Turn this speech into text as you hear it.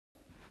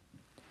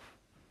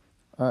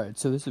Alright,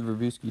 so this is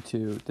Reviewski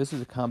II. This is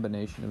a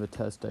combination of a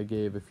test I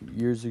gave a few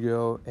years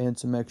ago and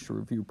some extra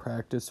review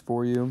practice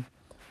for you.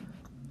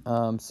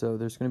 So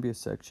there's going to be a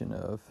section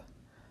of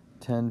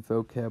 10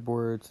 vocab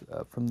words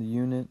from the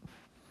unit,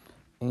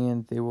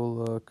 and they will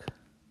look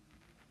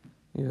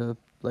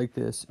like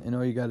this, and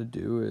all you got to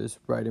do is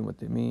write in what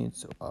they mean.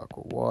 So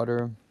aqua,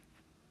 water,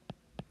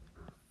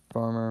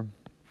 farmer,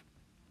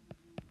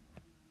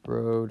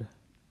 road,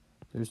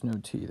 there's no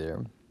T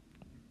there,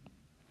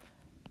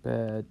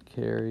 bad,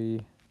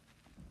 carry,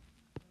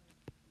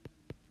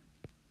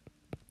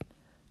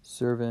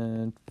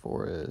 servant,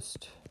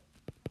 forest,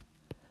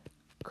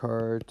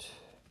 cart,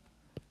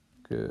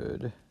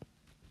 good,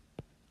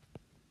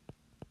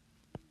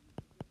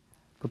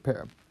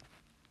 prepare.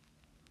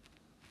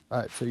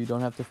 Alright, so you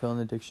don't have to fill in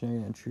the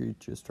dictionary entry,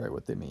 just write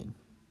what they mean.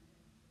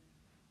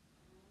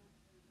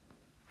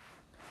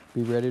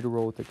 Be ready to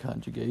roll with the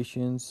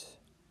conjugations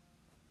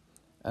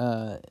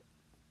and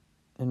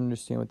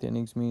understand what the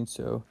endings mean.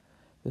 So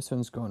this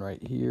one's going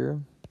right here.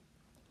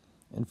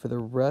 And for the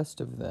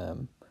rest of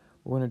them,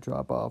 we're going to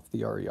drop off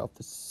the RE off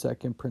the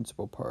second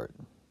principal part.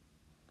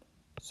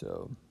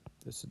 So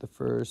this is the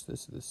first,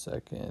 this is the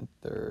second,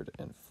 third,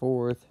 and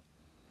fourth.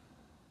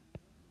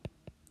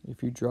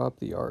 If you drop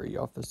the RE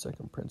off the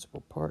second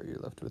principal part, you're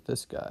left with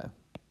this guy.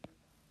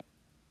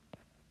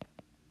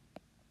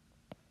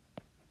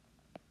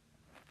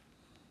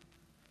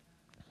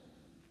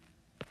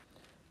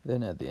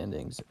 Then add the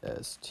endings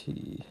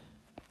ST,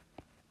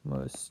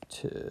 must,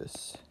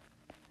 tis,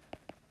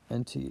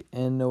 NT,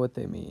 and know what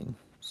they mean.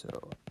 So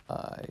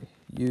I,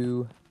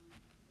 you,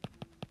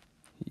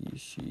 he,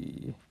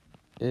 she,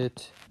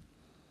 it,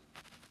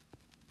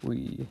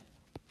 we,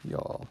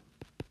 y'all,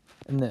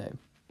 and they.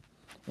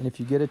 And if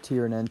you get a T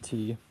or an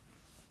NT,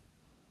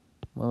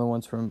 one of the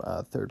ones from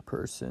third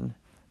person,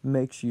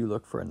 make sure you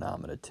look for a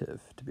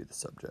nominative to be the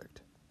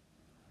subject.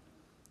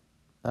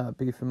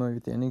 Be familiar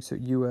with the endings. So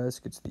US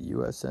gets the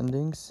US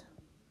endings.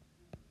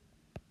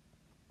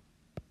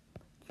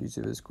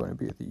 Accusative is going to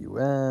be at the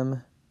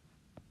UM.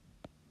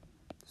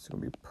 This is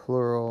going to be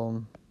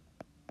plural.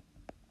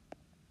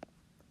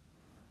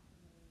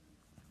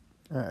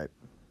 All right.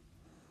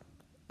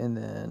 And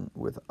then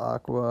with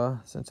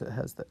aqua, since it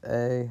has the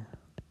A,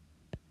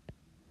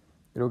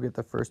 it'll get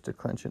the first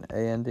declension A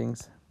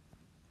endings.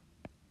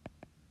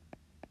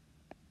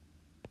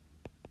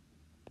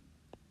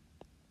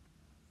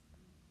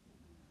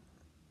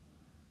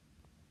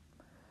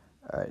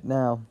 All right,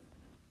 now,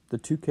 the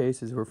two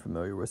cases we're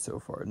familiar with so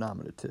far,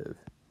 nominative.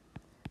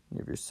 You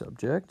have your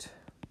subject,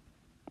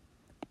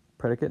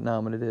 predicate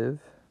nominative,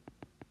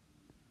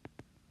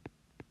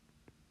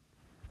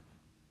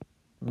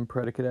 and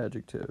predicate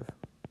adjective.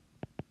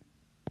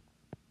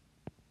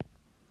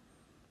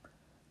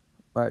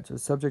 All right, so the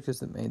subject is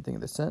the main thing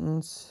of the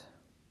sentence.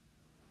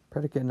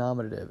 Predicate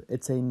nominative,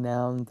 it's a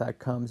noun that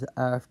comes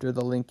after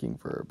the linking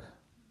verb.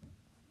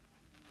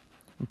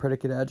 And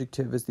predicate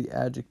adjective is the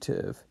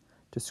adjective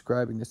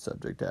describing the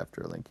subject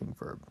after a linking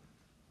verb.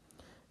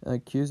 And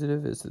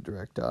accusative is the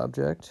direct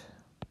object.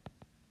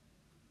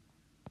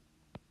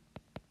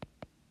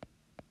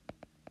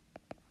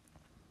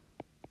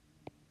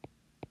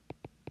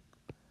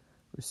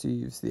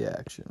 Receives the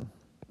action.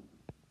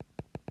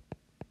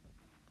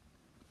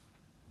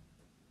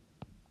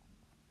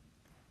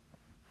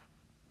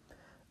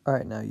 All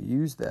right, now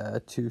use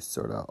that to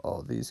sort out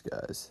all these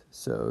guys.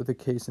 So the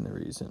case and the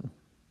reason.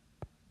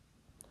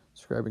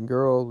 Describing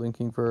girl,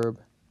 linking verb,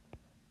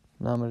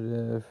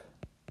 nominative,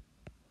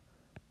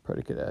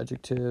 predicate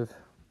adjective,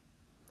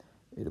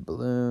 ate a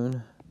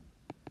balloon,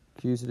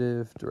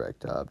 accusative,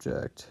 direct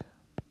object,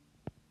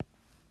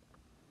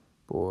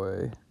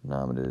 boy,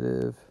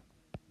 nominative,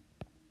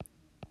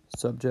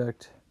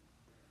 subject,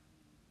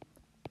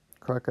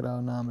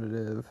 crocodile,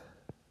 nominative,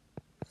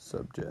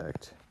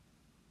 subject,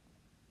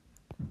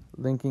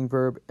 linking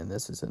verb, and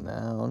this is a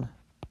noun,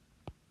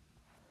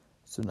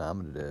 so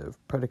nominative,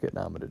 predicate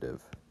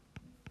nominative.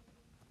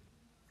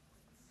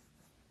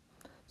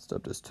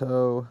 Stubbed his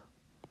toe,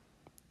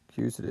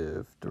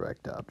 accusative,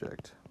 direct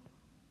object.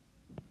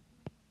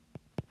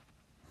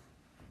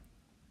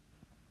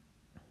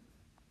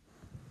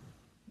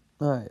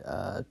 All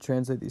right,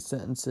 translate these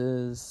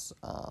sentences,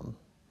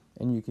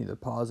 and you can either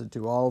pause it,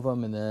 do all of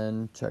them, and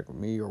then check with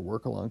me or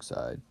work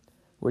alongside,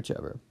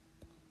 whichever.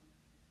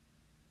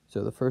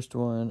 So the first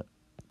one,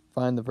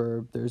 find the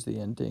verb, there's the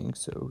ending,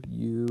 so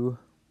you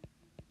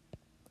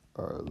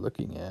are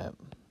looking at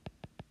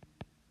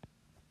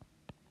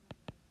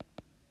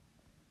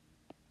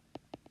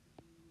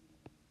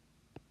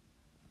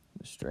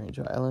a strange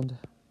island.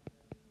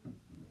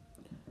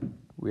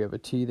 We have a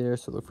T there,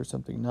 so look for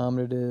something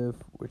nominative,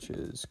 which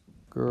is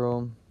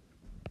girl.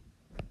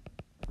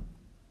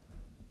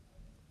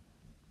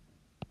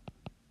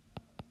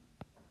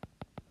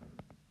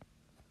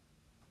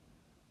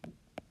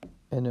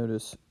 And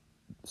notice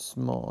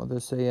small,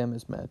 this AM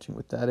is matching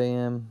with that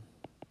AM.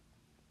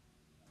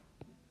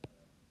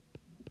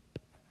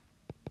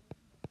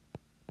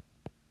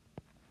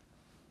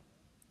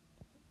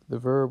 The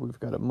verb, we've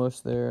got a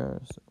must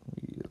there, so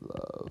we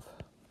love.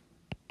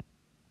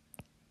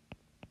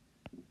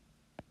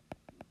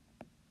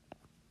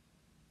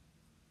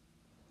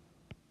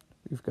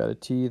 We've got a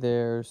T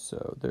there,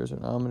 so there's our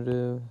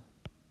nominative.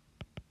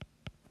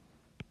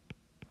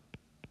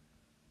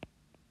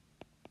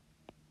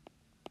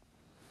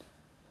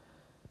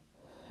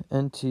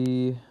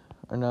 NT,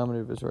 our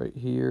nominative is right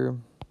here.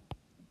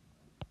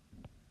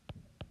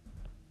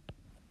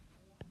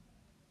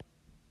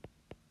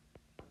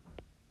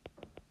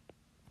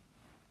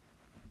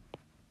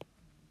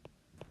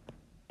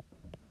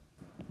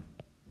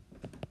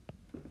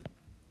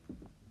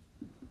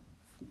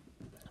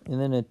 And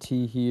then a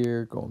T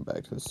here, going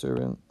back to the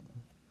servant.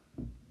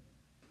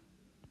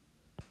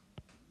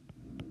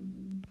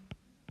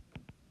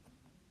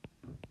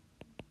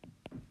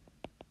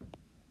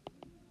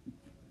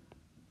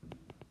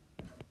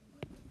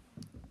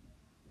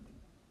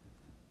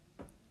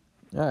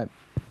 All right,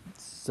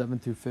 7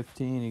 through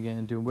 15.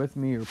 Again, do it with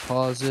me or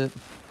pause it.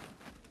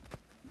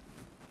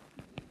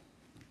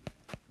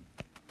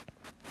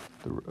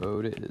 The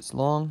road is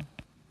long.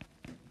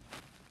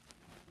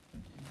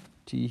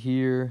 T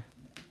here.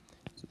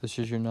 So this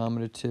is your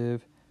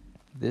nominative.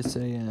 This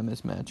AM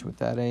is matched with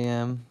that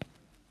AM.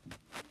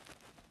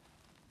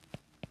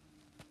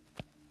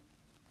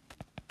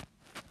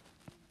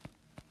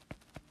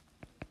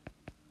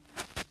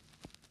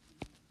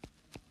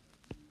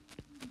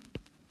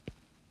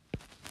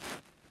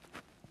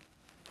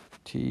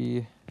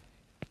 T,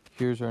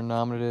 here's our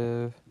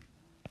nominative.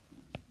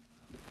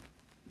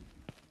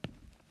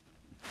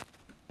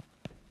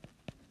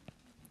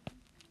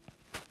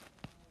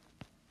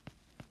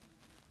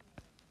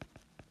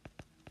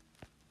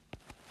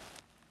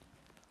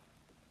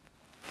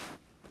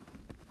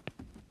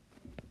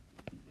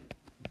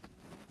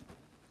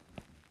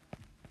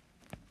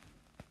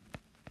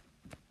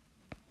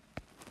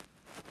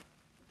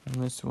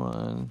 And this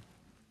one,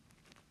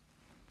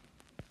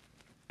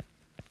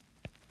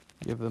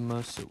 you have the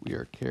most that we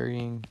are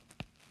carrying.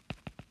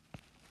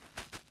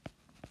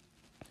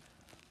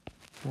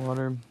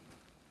 Water.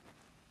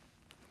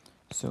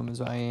 Assume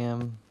as I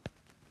am.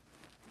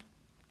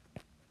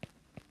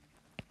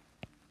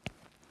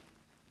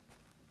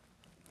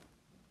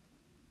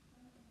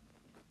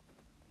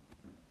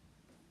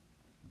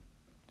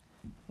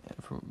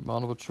 And for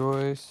multiple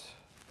choice,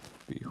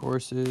 be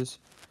horses.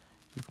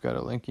 You've got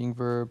a linking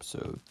verb,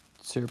 so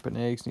syrup and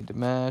eggs need to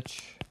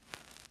match.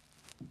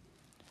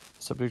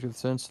 Subject of the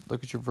sentence,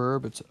 look at your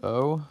verb, it's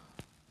O.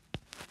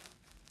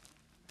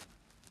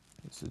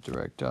 It's a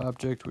direct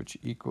object, which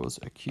equals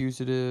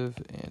accusative,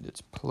 and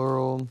it's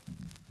plural.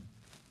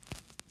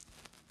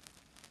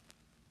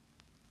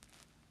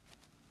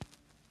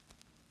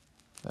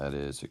 That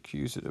is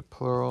accusative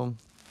plural.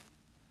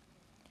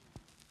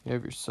 You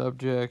have your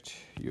subject,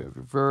 you have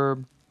your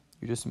verb.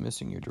 You're just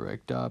missing your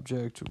direct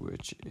object,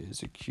 which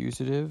is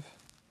accusative.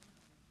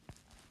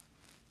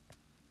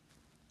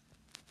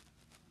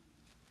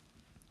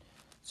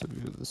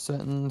 Subject of the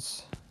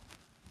sentence.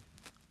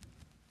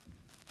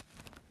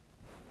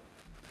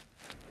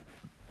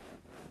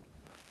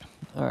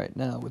 All right,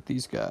 now with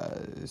these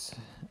guys,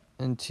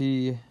 NT,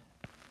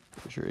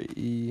 there's your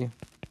E.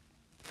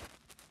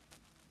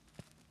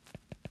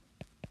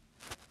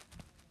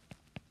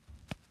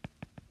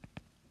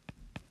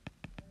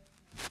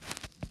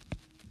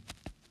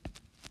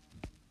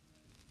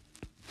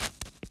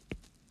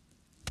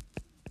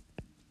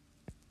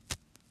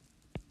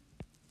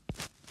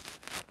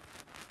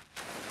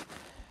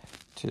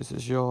 This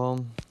is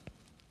y'all.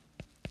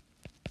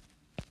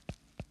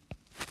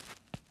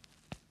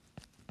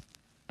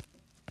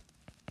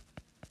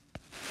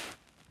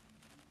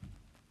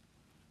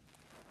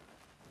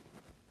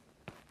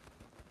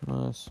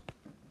 Nice.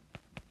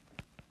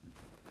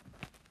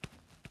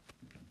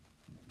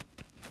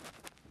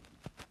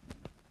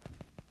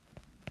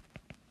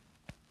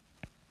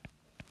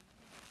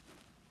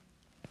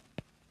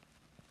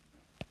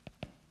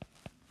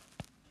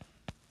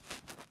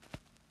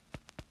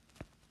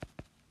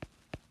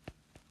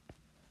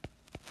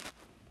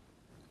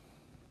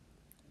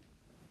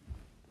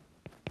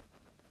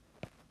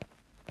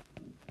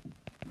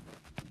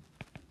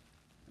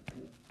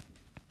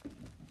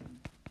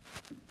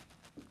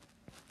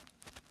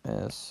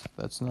 S,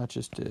 that's not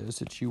just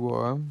is, it's you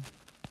are. All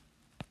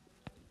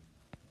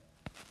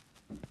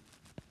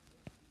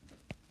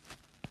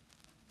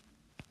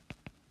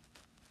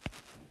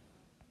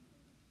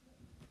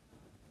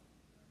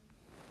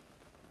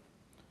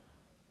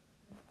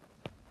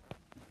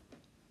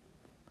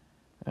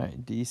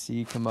right,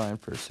 DC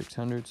combined for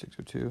 600,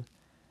 602.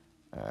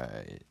 All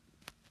right.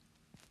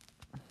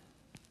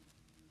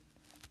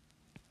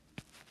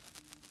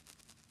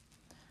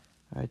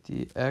 All right,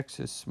 the X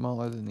is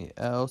smaller than the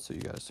L, so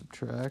you got to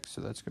subtract. So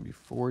that's going to be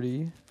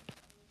 40.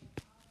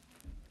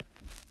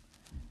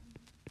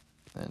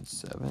 And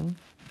 7.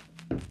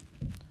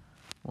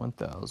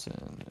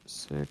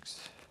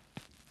 1006.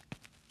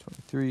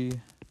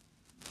 23.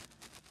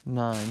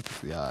 9,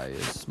 because the I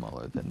is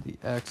smaller than the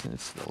X and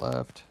it's to the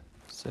left.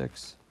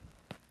 6.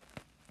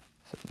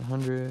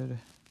 700.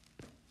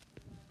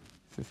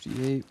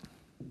 58.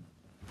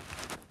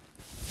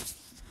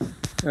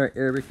 All right,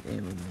 Arabic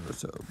and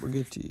so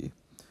Spaghetti.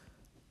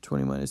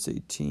 20 minus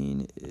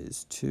 18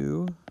 is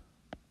 2.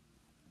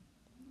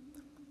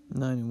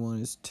 9 and 1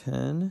 is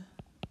 10.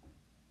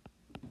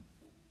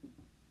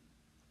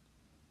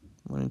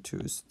 1 and 2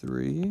 is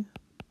 3.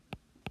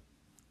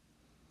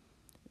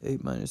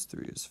 8 minus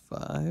 3 is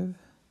 5.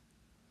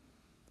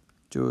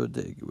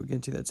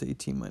 Duodecimogenti, that's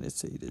 18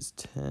 minus 8 is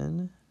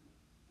 10.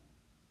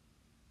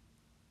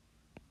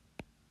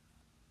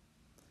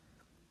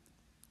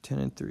 10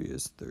 and 3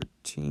 is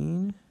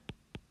 13.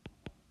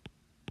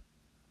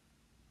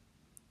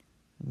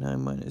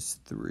 9 minus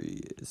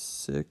 3 is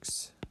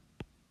 6.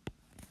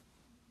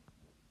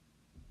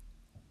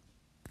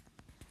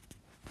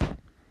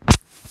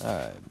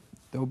 Alright,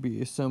 there'll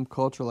be some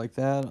culture like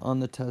that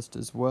on the test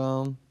as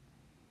well.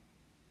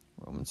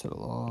 Roman set of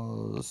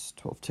laws,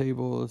 12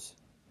 tables.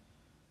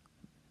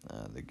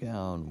 The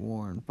gown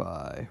worn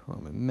by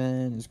Roman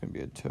men is going to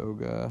be a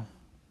toga.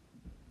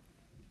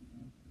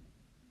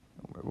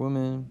 Worn by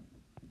women.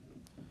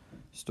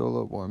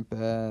 Stola, warm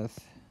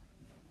bath.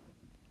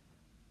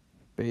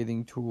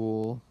 Bathing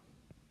tool.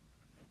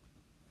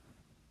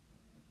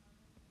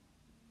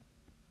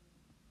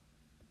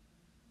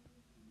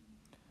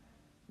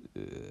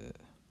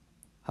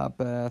 Hot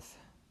bath.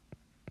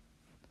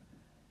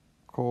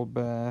 Cold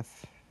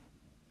bath.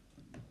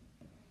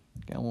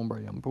 Gown worn by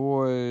young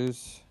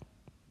boys.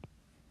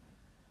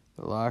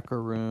 The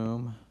locker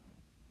room.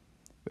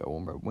 Gown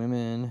worn by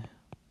women.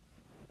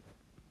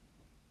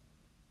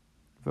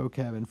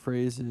 Vocab and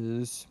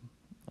phrases.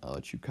 I'll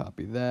let you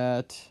copy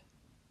that.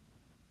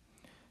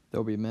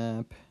 There'll be a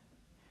map.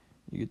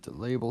 You get to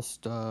label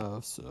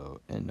stuff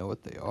and know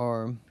what they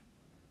are.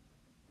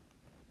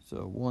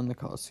 So 1, the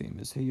Colosseum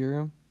is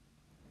here.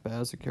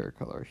 Basic hair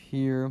color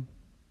here.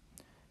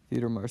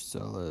 Theodore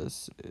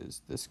Marcellus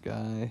is this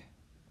guy.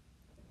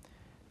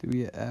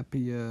 Via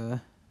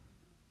Appia.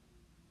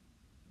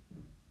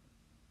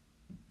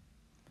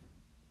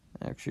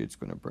 Actually, it's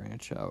going to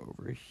branch out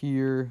over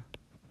here.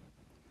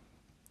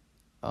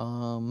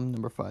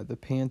 Number 5, the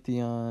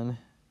Pantheon.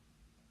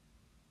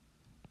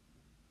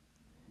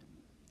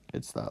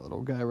 It's that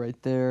little guy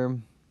right there.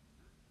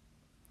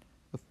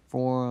 The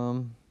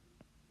Forum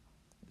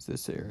is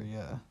this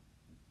area.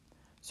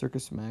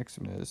 Circus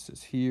Maximus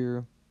is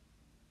here.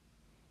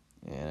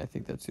 And I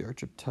think that's the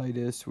Arch of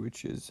Titus,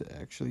 which is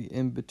actually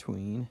in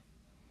between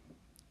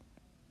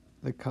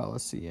the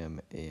Colosseum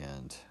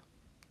and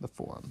the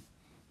Forum.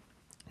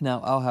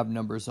 Now, I'll have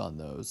numbers on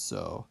those,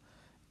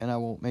 and I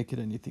won't make it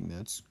anything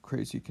that's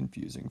crazy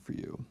confusing for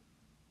you.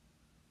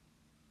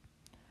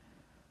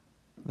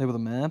 Label the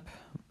map.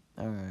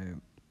 All right.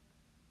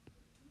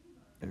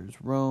 There's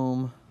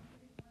Rome,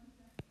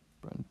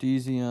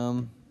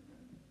 Brundisium.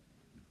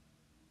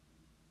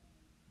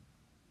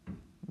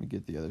 Let me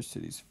get the other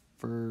cities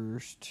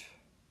first.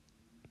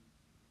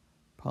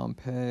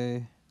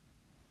 Pompeii.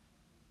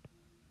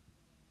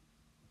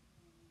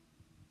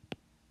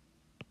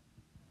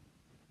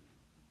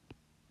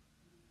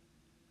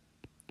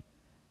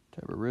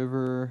 Tiber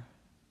River.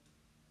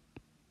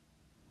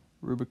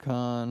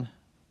 Rubicon.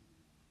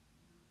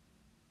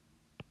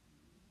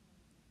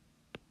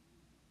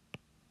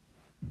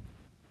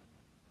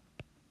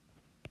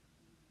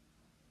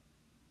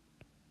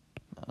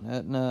 Mount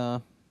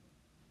Etna.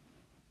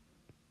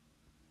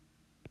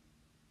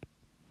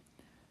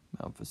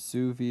 Mount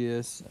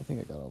Vesuvius. I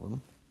think I got all of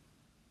them.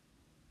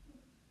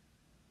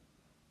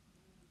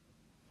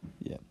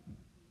 Yeah.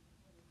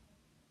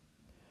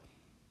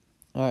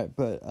 All right,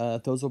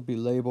 but those will be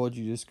labeled.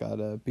 You just got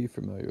to be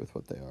familiar with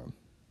what they are.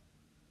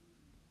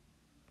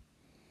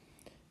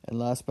 And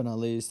last but not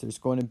least, there's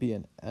going to be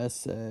an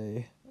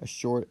essay, a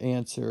short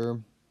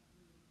answer.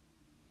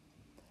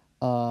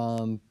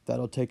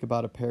 That'll take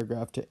about a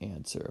paragraph to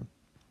answer.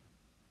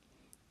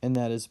 And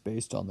that is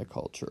based on the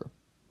culture.